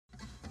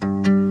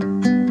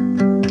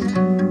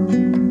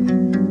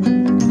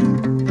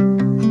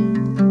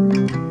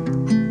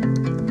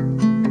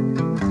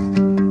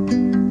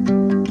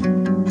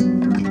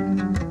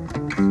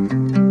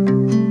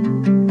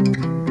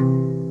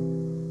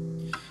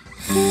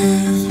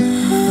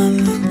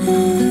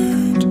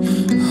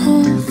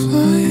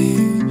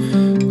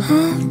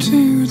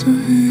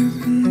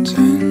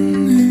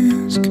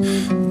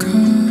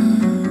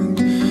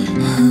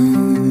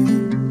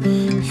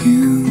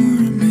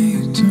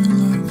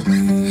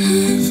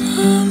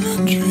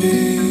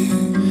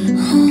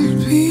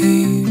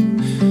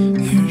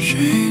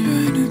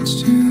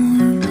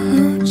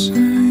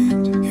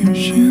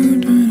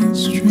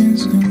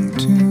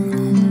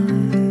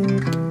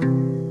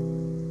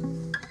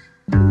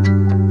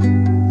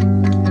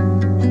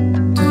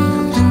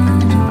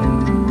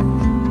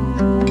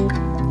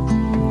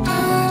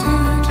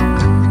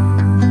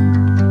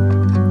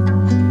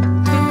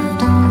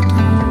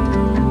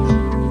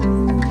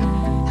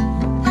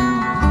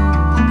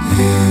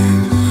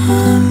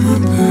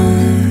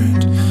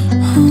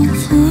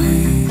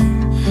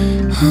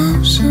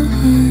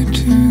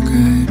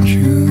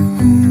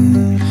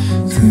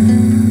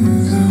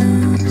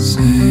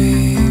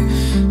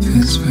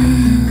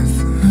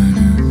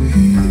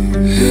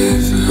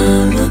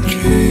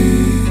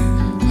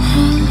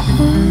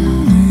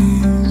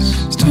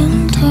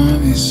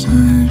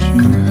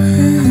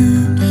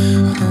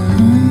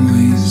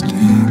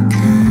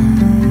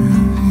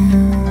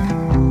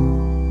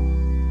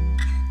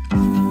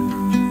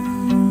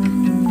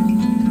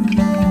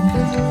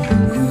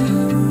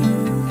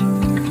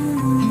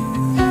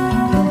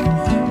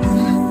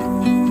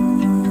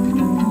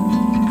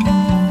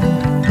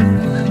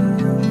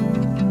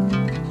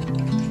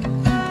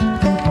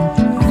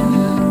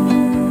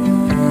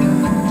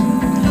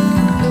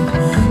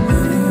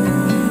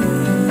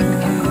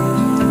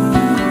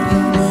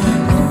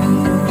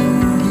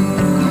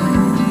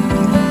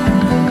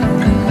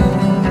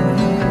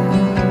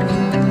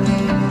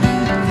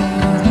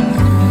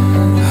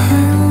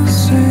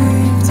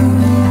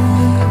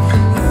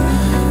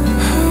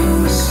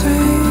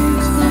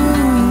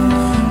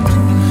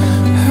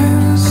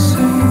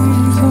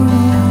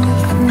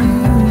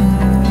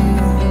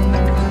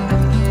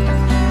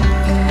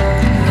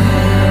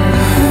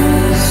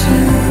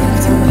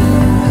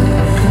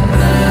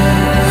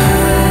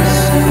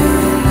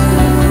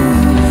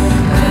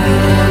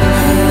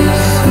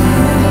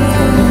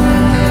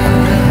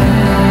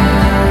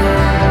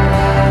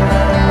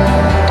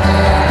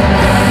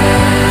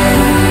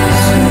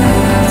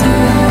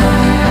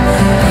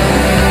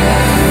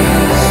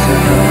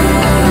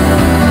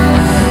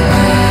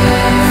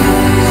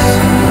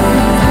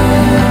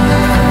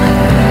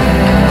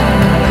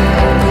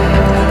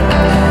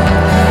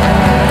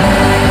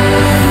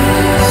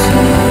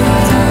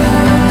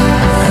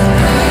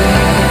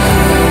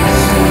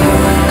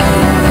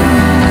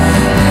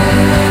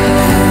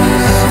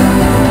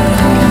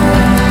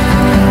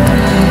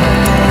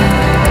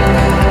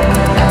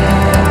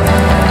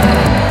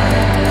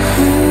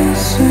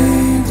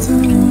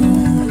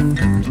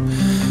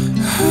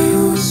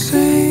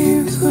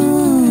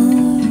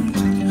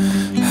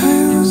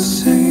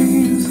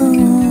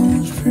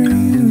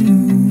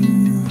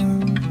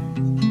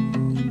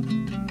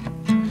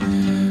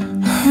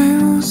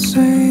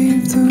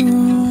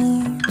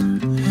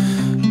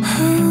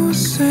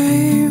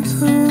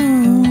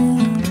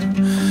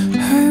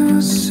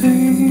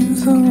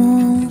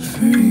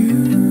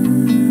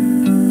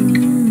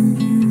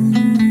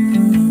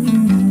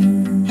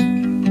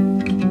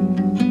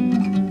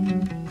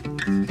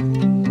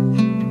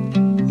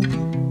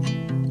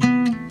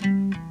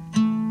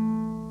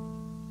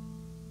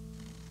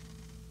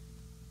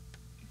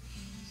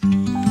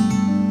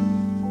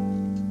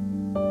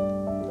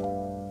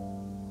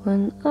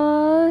When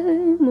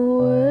I'm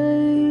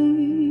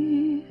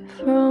away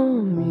from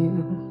you,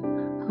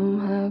 I'm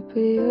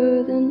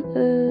happier than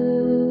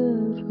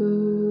ever.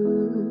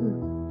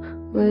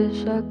 Wish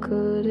I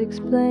could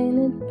explain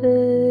it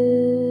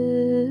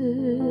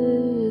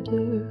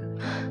better.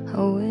 I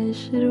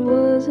wish it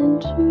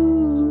wasn't true.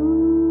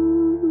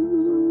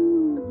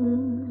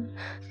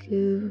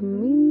 Give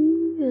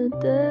me a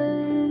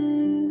day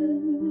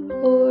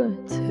or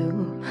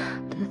two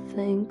to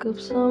think of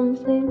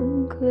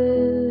something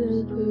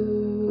clever,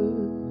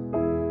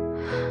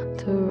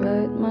 to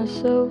write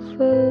myself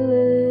a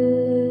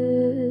letter,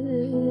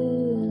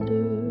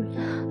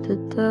 to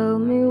tell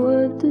me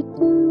what to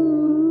do.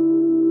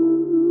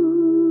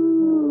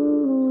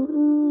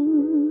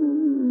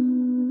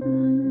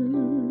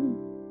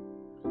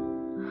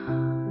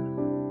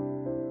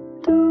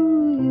 Do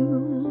you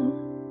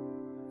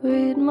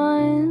read my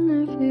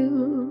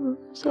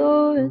interviews,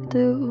 or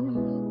do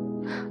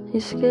you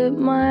skip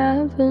my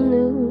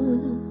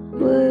avenue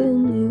when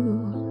you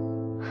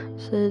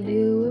said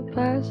you were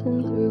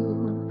passing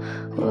through?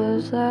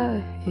 Was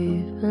I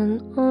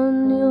even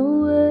on your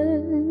way?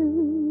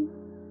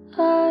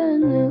 I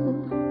knew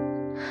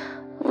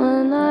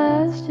when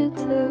I asked you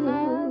to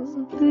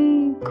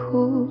be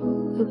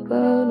cool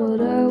about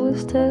what I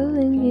was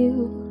telling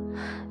you.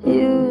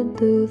 You would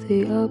do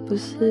the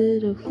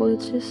opposite of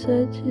what you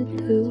said you'd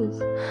do,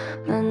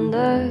 and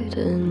I'd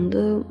end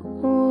up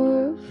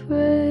more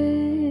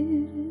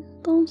afraid.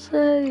 Don't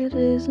say it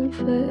isn't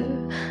fair.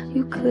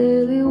 You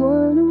clearly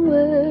weren't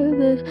aware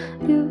that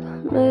you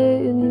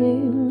made me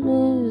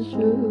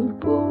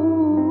miserable.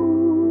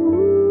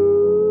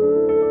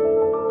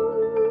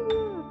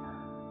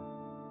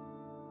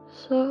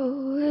 So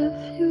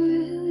if you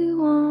really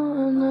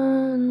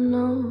wanna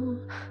know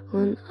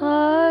when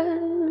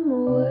I'm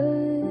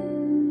away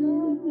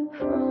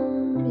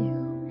from you,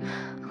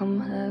 I'm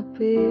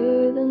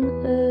happier than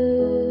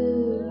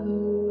ever.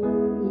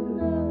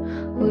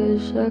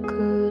 Wish I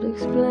could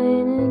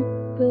explain it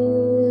better.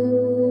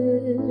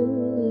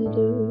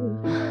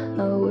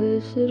 I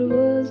wish it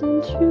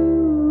wasn't true.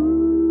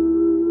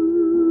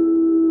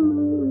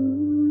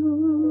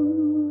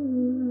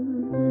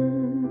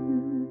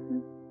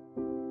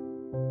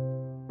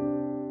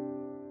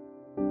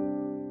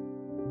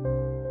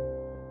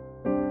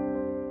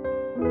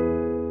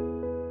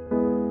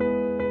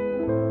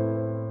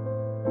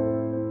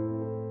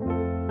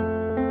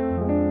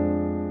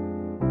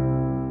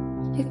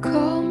 You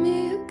call me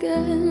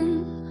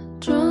again,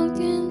 drunk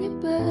in your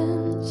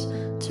Benz,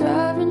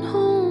 driving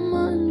home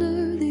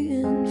under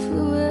the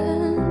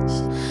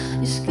influence.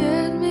 You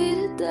scared me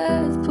to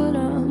death, but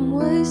I'm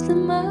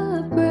wasting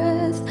my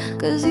breath,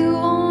 'cause you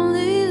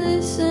only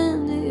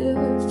listen to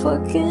your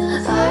fucking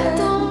friends. I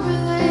don't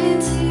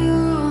relate to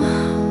you.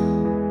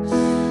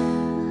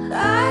 I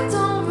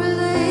don't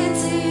relate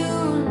to you,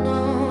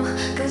 no,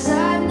 'cause I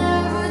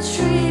never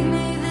treat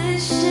me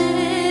this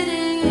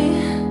shitty.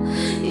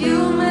 You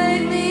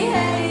make me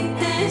hate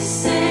this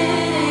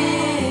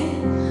city,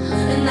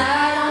 and I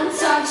don't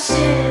talk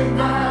shit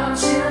about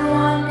you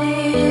on the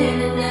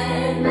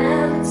internet.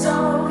 Never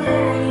told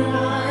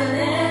anyone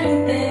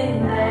anything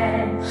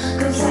bad,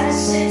 'cause that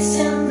shit's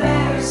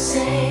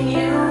embarrassing.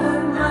 You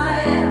were my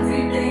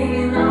everything,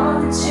 and all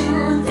that you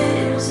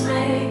did was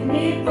make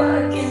me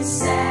fucking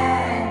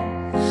sad.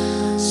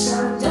 So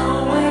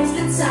don't waste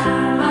the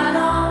time I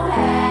don't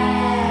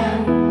have.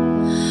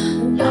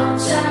 Don't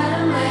try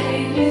to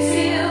make me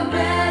feel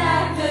bad.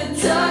 I could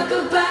talk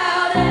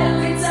about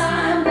every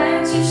time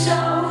that you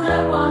showed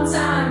up on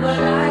time, but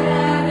I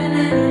have an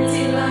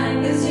empty line,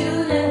 'cause you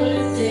never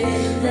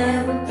did.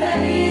 Never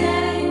paid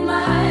any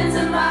mind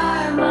to my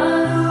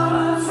mother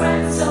or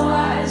friends, so I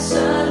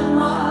shut them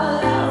all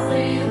out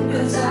for you,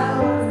 'cause I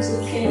was a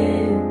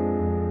kid.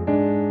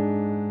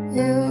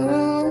 You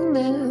ruined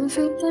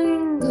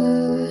everything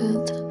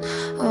good.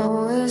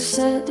 Always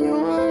said you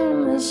were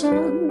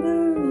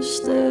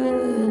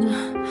misunderstood.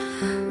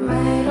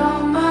 Made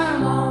all my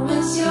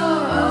moments your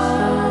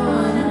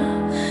own.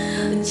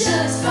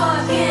 Just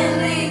fucking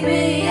leave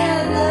me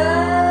alone.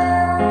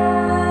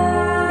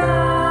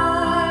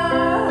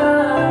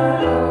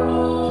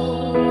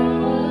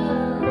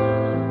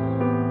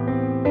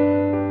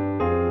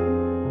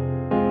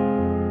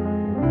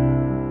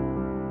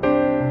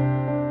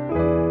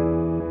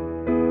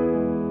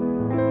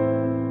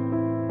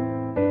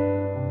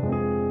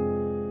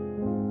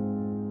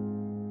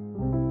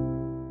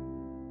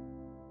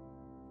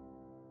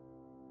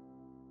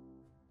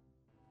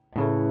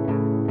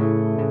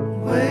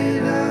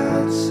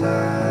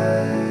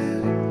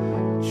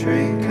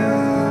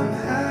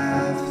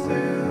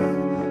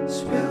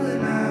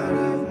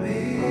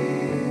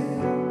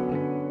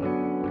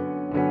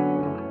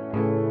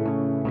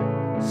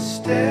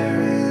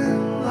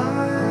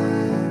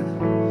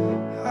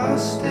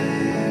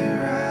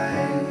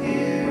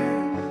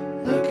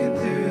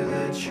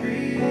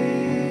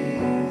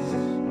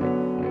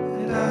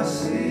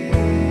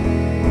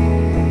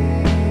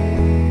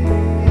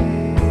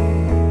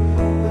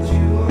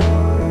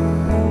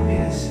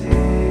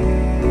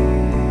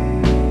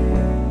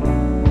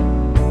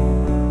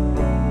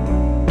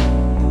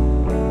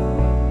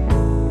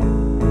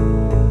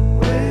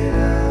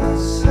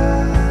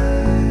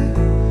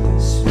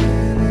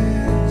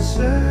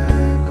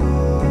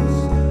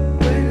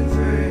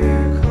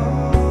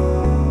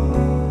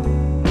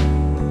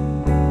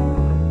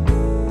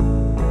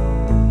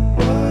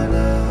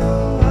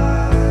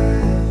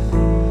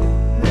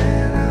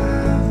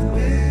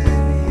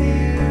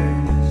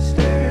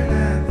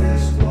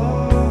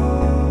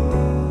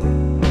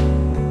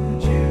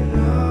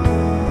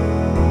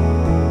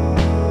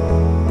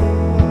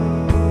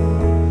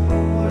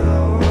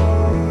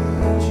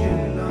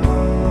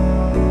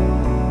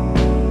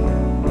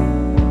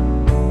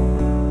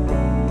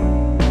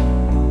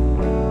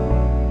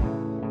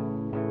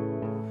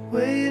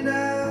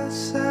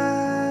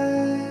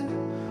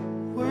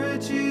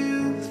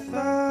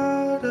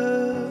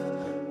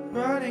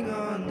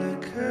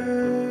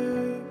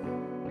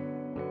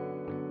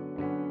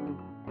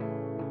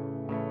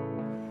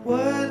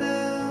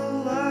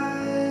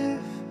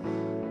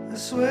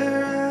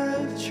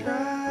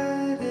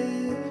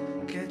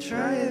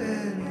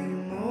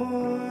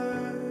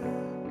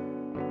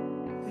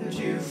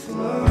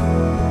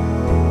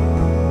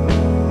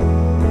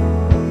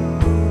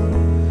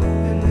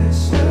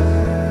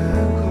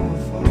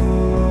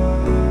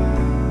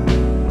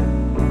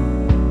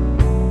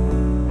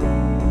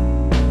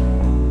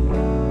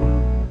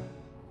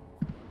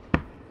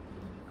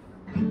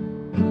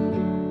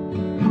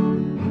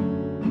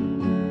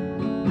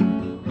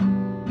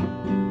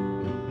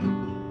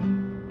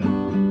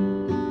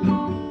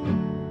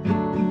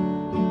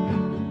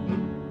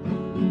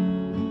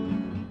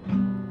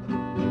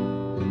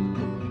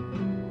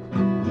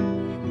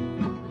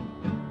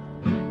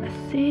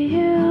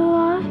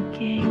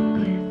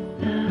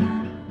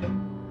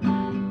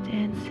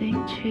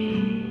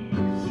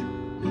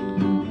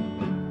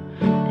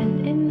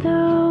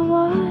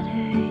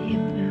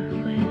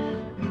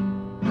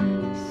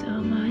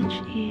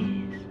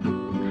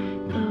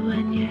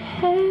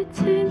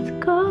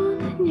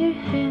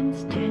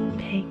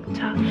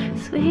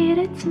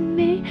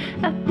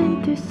 I've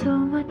been through so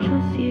much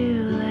with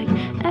you, like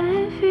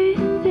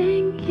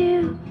everything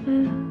you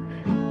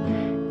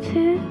move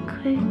too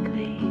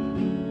quickly.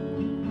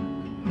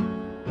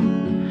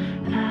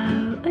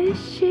 I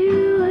wish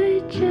you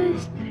would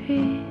just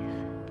breathe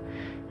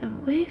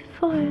and wait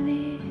for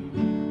me.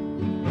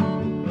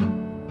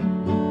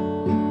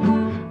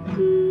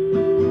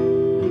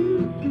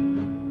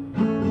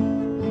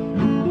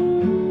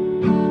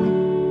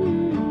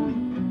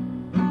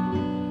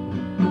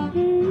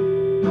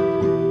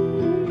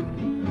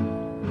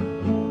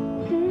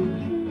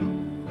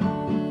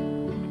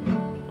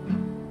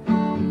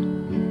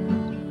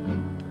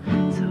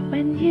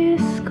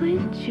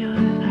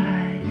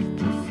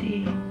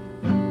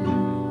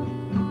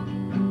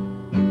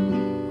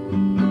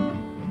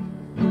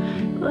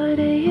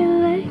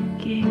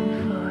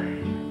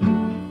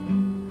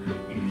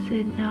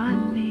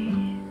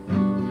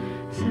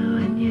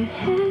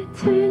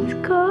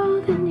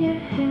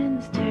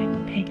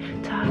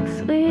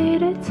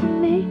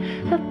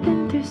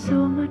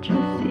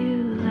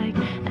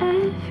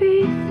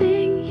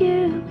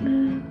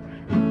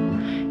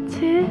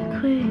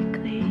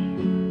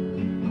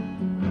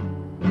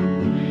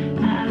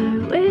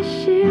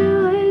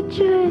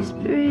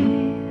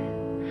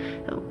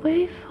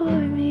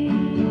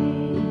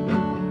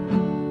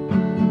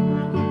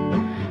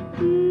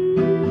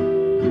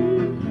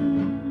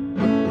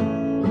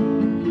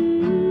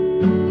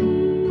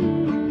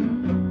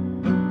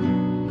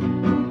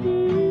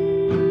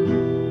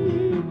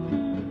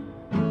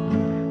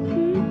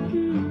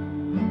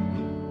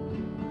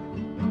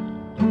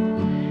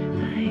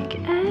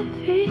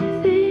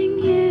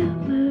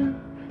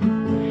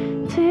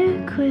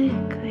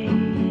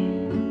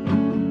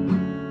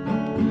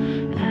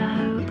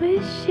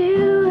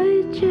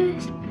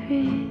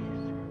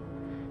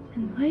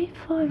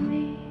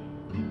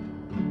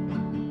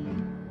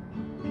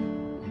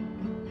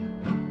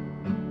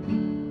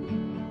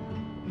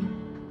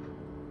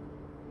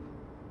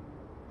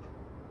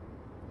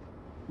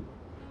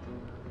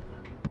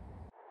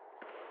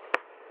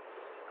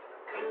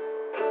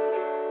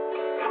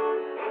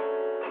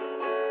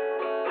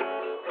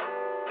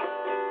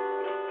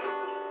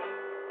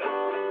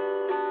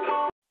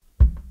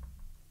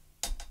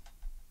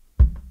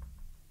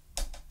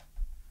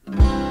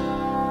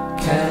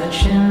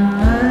 Catching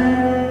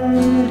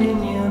light in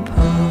your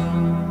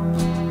palm,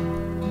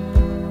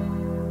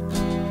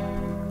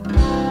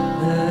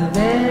 the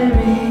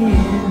very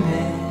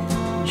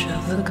image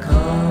of the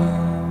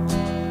calm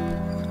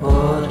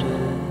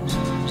waters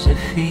that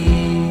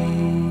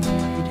feed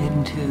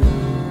into.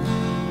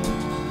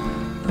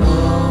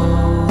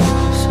 Oh,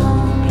 so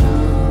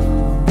blue,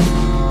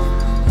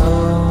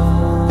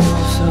 oh,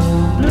 so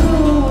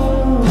blue,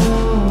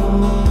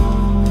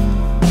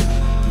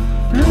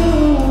 blue.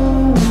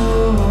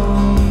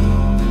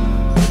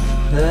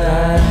 The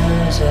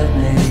eyes have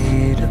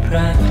made a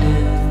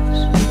practice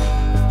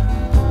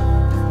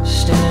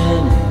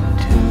standing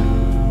too.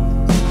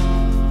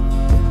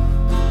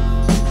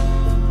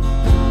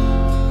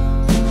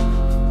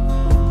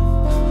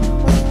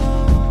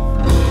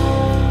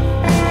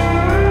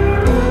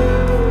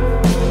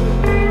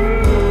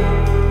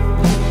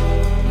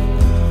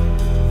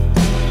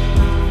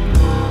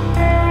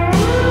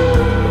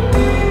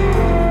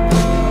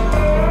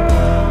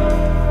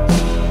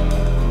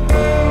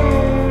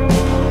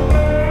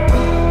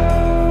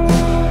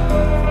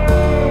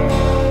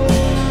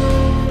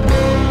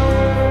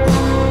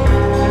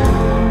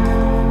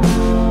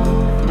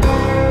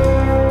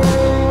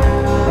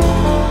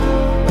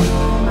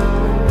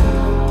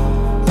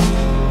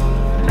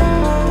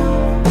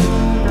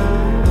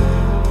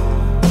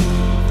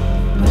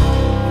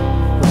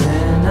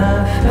 When I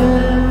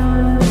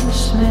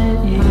first met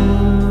you,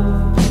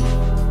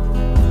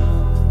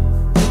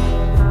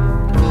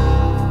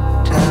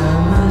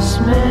 time was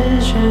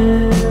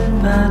measured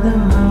by the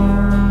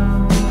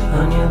moon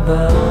on your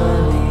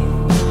body.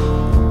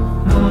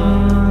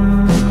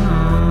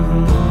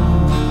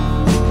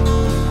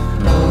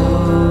 Oh,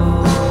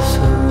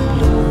 so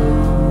blue,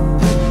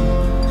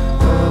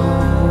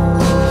 oh,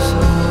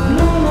 so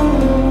blue,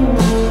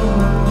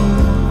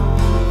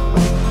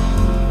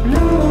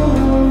 blue.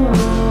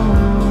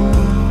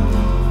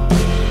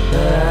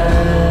 The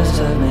eyes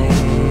I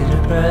made a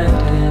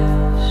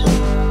practice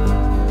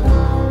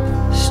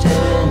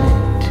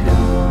standing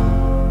too.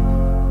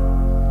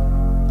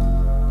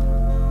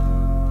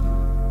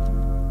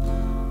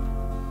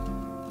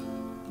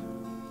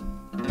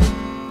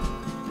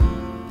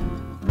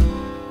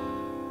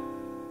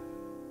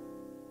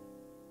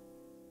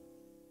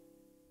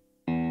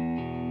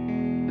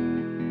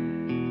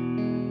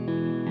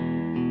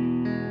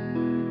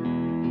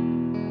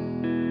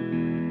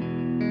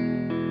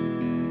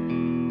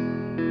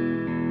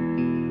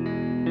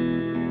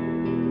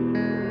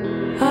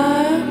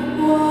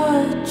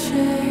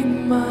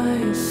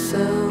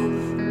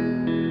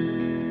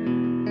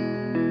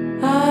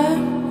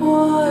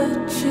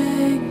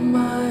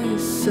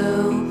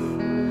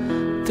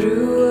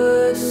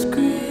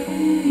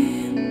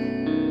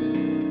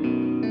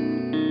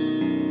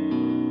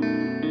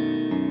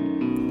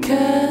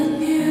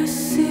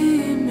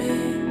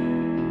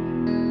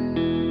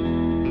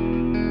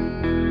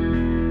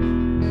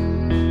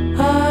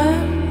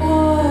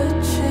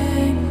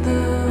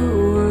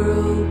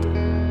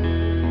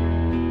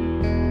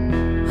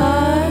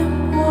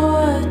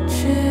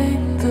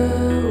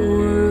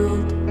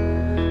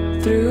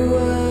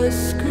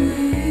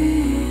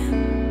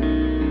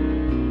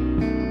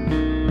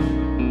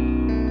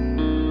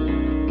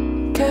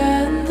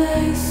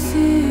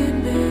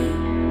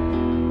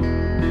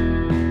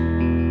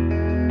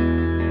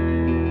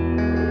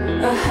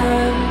 A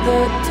hand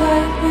that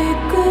tightly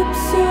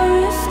grips your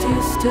wrist. You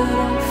still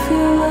don't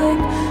feel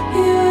like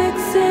you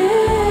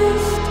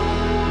exist.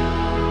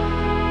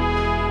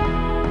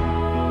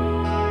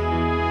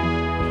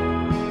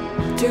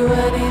 Do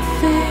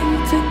anything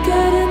to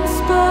get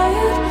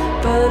inspired,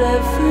 but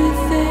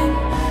everything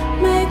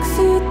makes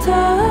you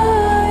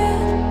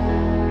tired.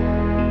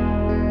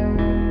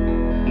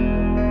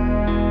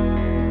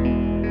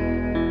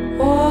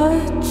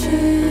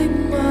 Watching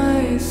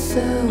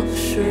myself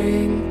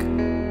shrink,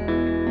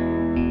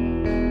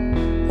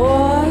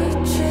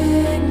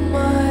 watching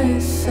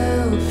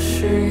myself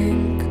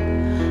shrink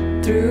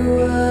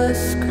through a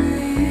screen.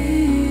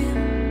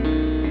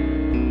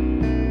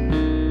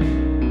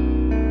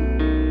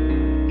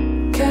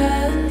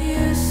 Can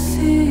you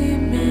see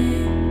me?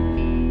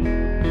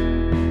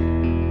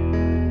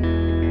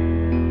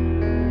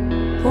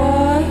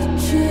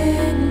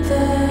 Watching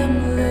them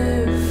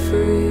live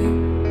free,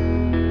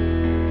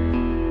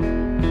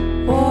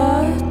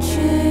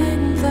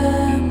 watching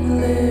them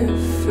live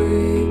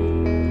free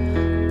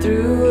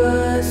through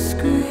a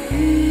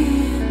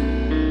screen.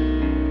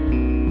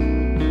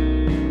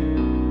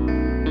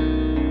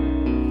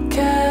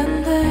 Can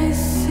they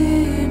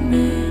see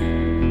me?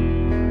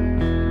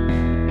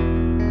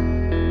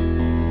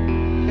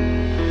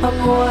 I'm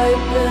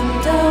wiping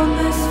down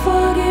this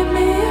foggy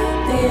mirror.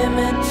 The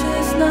image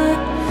is not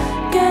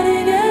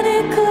getting any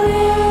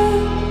clearer.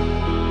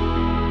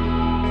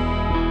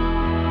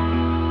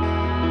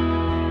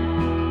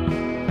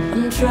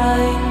 I'm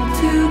trying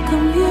to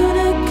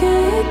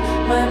communicate.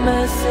 My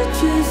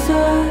messages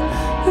are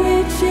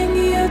reaching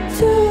you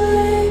too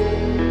late.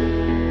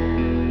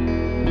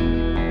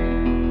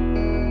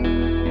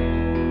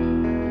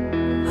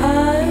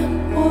 I'm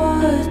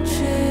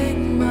watching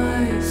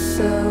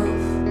myself.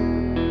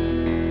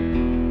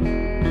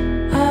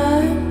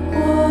 I'm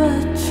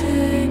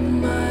watching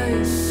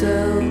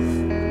myself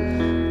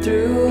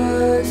through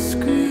a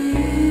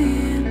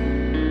screen.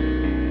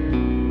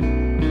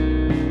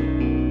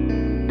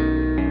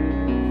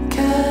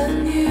 Can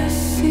you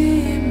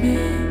see me?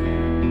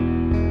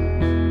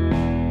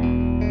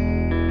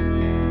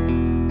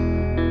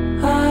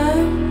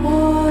 I'm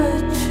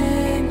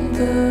watching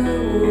the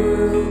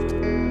world.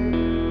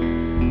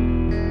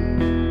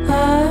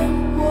 I'm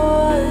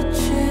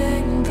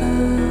watching the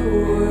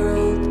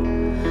world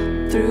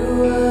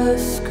through a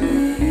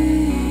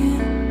screen.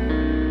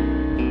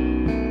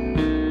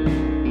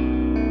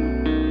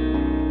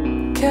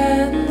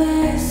 Can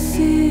they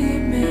see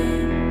me?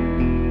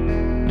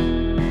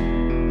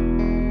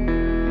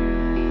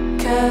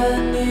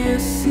 Can you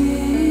see?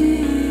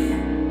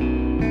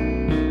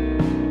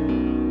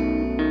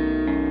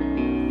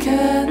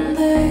 Can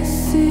they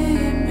see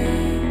me?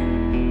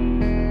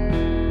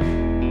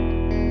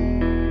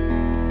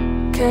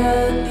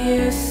 Can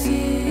you see?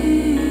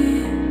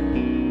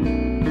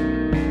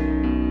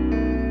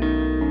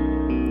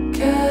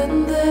 Can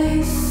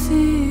they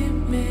see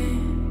me?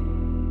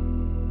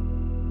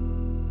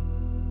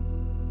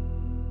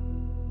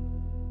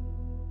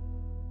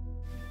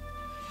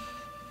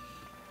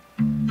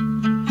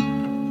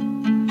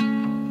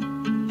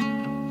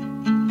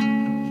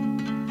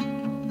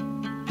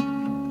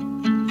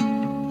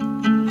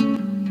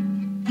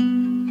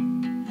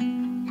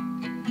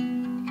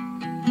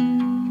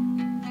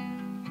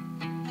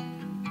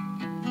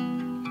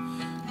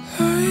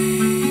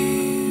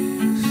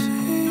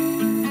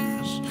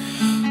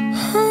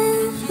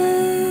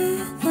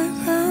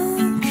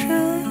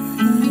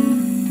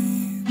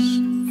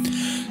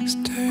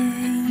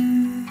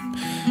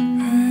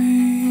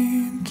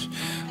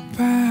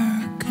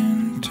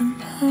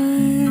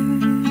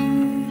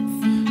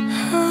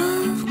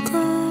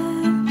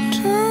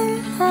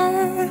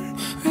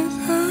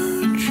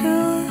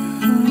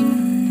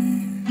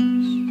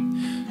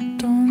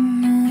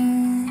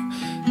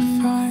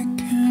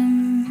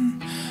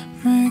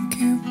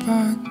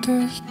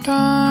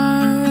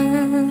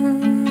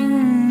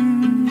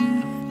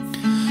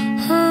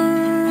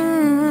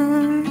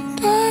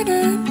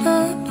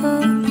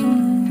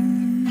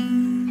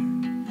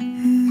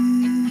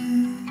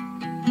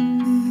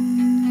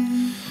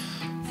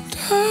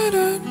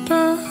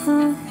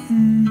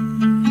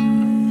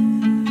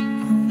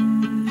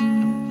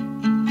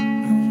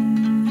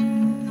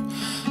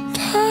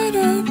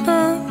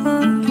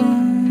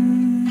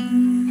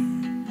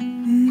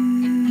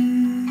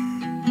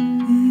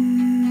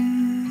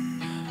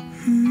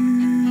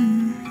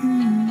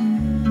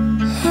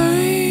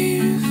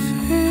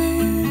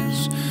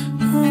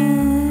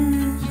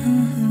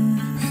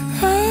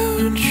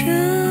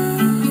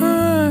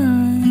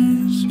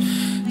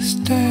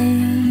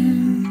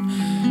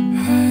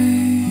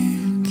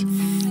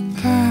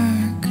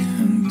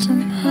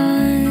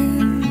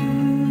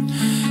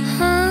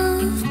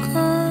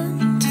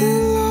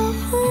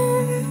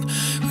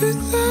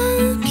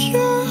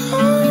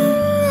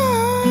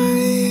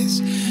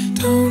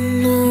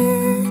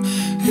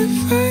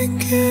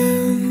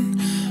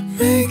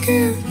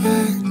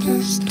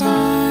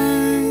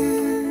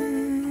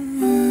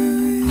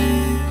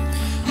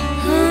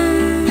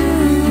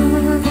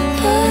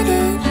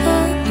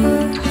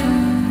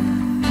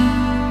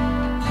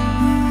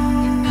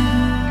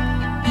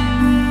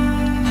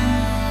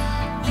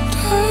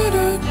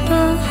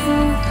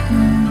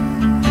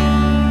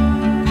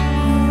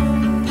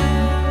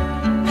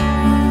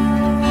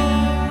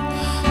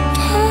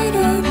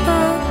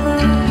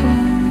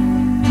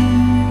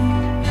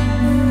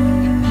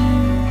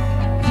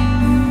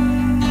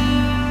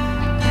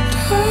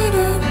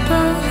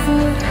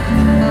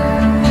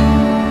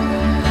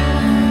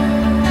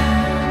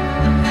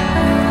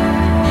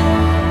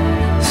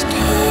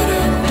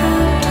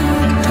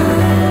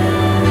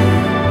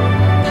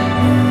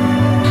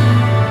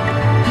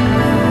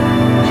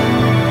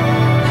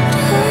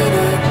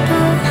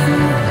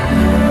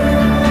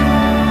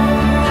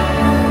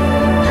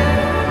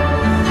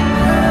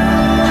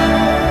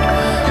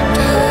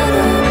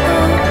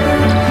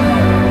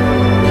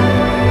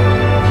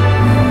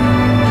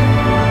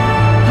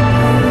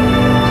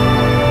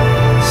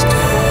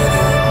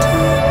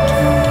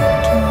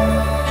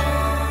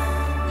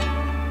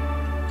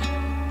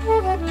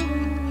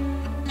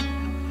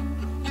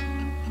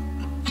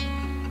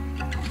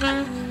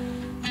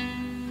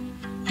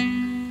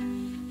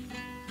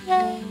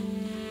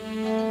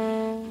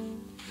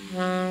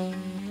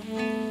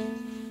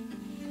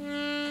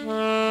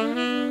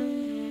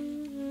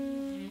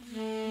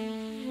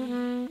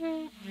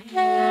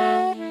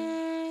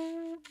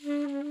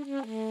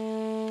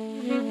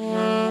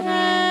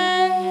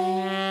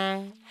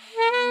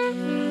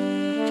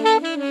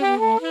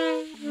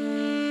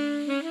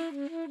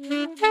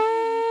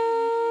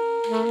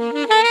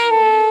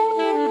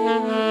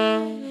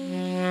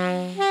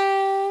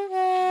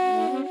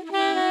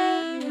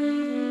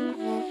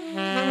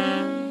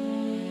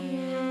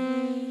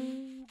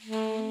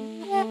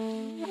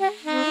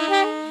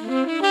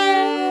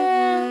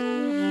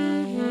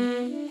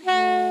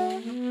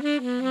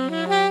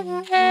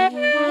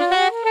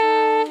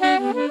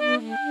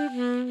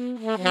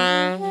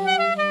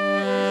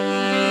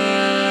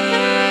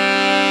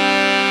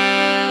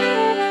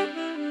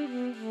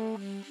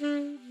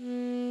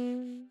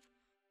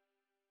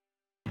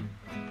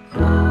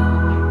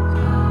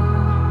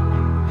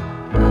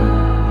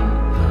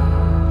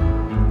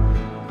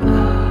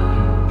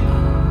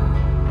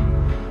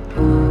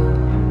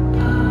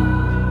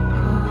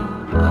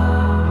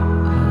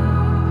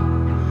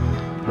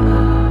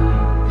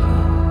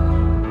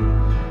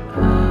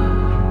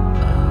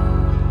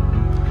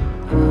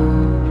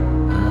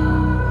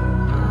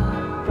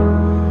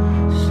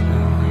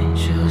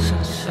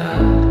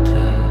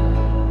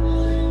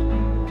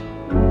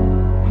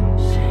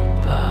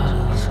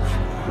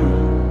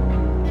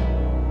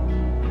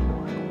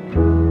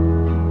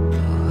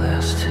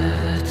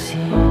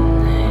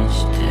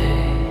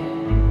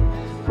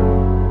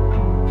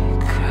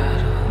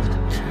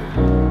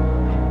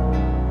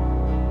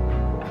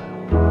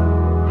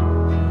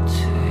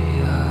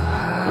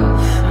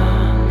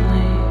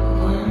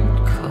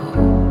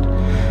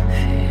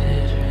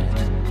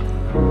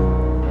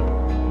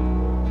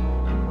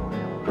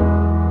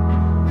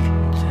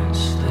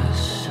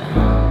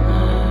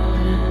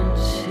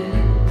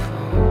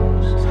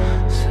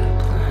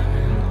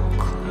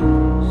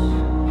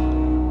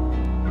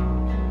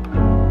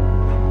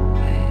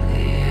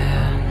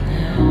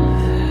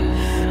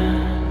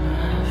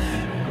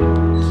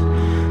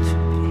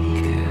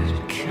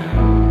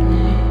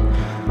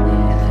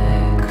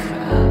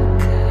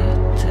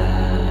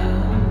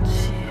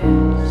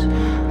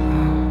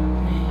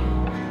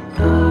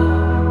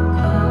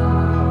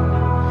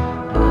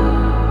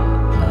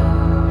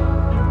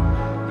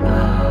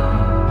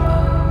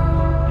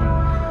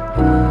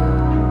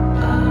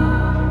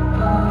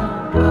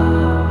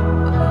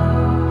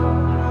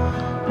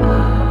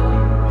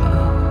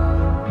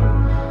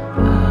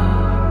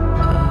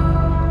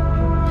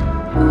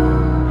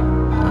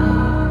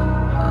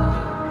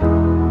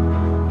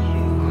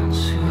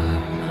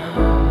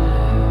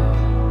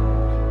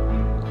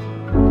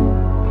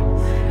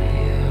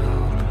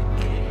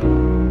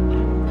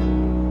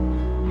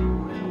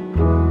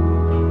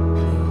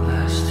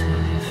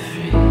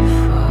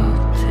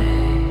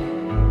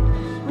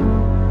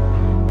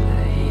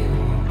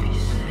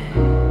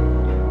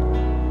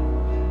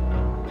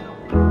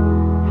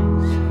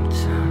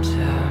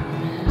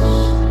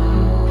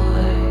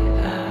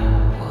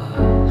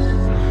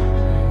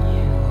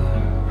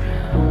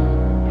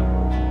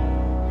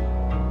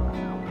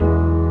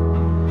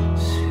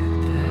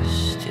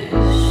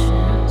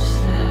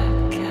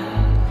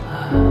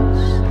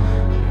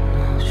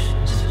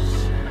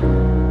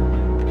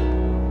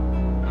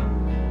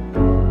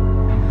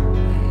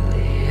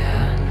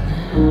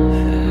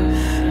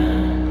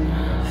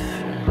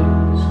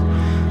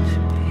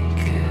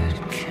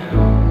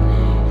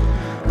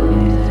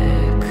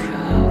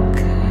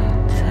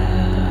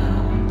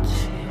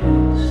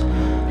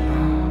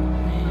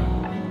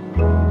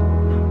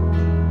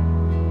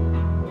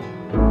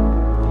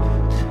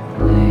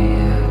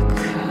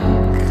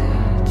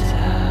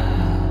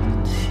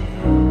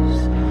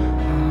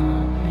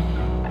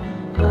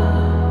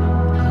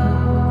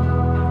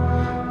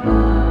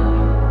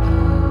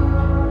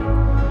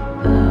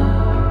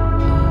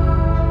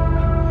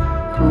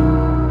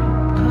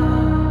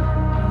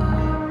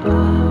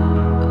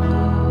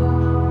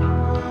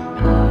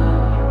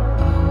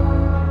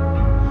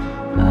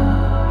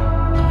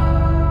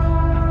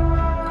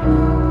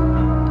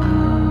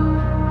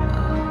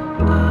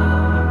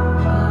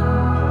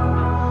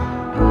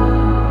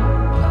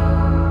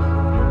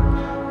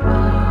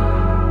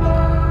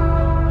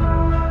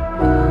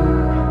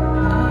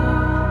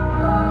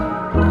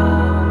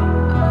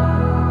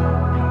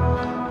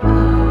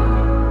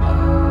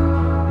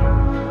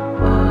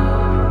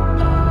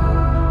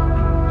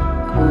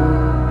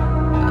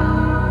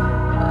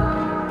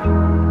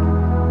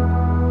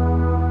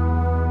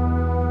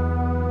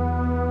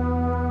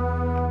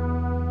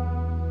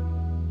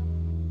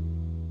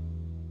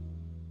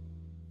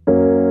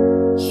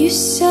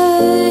 say